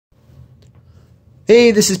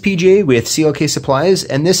Hey, this is PJ with CLKsupplies,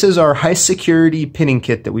 and this is our high security pinning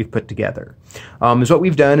kit that we've put together. What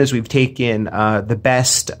we've done is we've taken the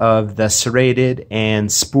best of the Serrated and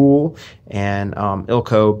Spool and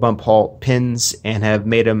Ilco Bump Hault pins and have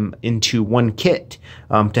made them into one kit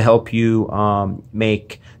to help you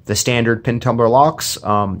make the standard pin tumbler locks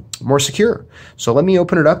more secure. So let me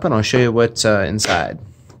open it up and I'll show you what's inside.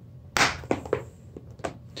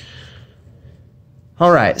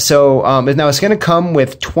 All right, so now it's going to come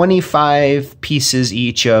with 25 pieces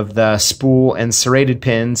each of the Spool and Serrated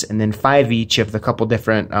pins, and then 5 each of the couple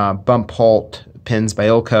different Bump Hault pins by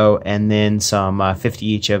Ilco, and then some 50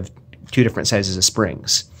 each of 2 different sizes of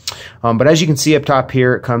springs. But as you can see up top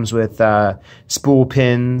here, it comes with Spool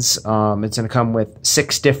pins. It's going to come with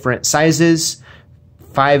 6 different sizes,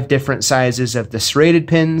 5 different sizes of the Serrated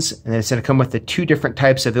pins, and it's going to come with the 2 different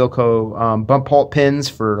types of Ilco Bump Hault pins.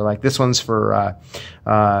 For like this one's for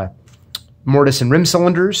mortise and rim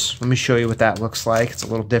cylinders. Let me show you what that looks like. It's a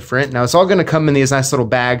little different. Now it's all going to come in these nice little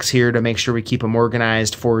bags here to make sure we keep them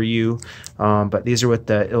organized for you. But these are what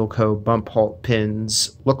the Ilco Bump Hault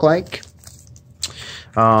pins look like.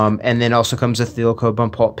 And then also comes with the Ilco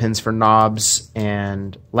Bump Hault pins for knobs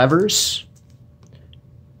and levers.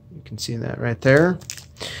 You can see that right there.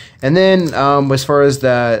 And then as far as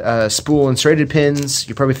the Spool and Serrated pins,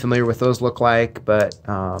 you're probably familiar with those look like, but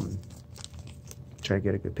try to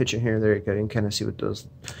get a good picture here. There you go. You can kind of see what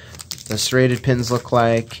the Serrated pins look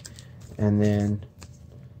like, and then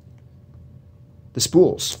the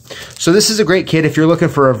spools. So this is a great kit if you're looking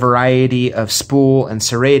for a variety of Spool and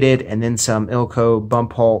Serrated, and then some Ilco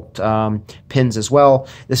Bump Hault pins as well.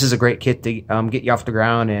 This is a great kit to get you off the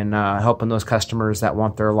ground and helping those customers that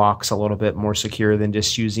want their locks a little bit more secure than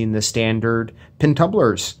just using the standard pin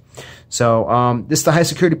tumblers. So this is the high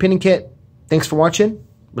security pinning kit. Thanks for watching.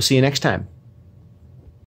 We'll see you next time.